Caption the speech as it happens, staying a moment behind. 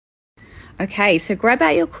Okay, so grab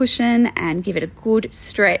out your cushion and give it a good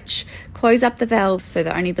stretch. Close up the valves so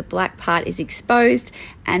that only the black part is exposed,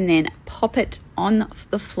 and then pop it on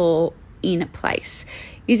the floor in place.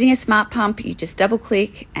 Using a smart pump, you just double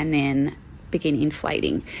click and then begin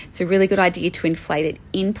inflating. It's a really good idea to inflate it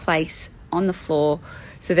in place on the floor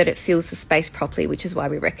so that it fills the space properly, which is why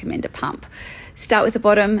we recommend a pump. Start with the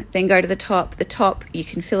bottom, then go to the top. The top, you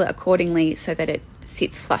can fill it accordingly so that it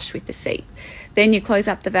sits flush with the seat. Then you close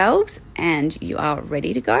up the valves and you are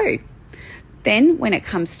ready to go. Then when it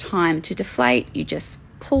comes time to deflate, you just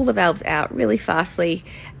pull the valves out really fastly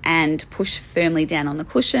and push firmly down on the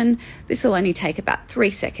cushion. This will only take about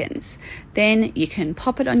 3 seconds. Then you can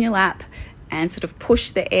pop it on your lap and sort of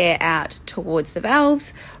push the air out towards the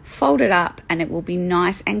valves, fold it up, and it will be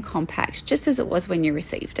nice and compact, just as it was when you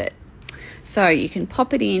received it. So you can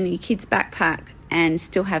pop it in your kid's backpack and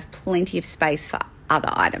still have plenty of space for other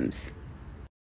items.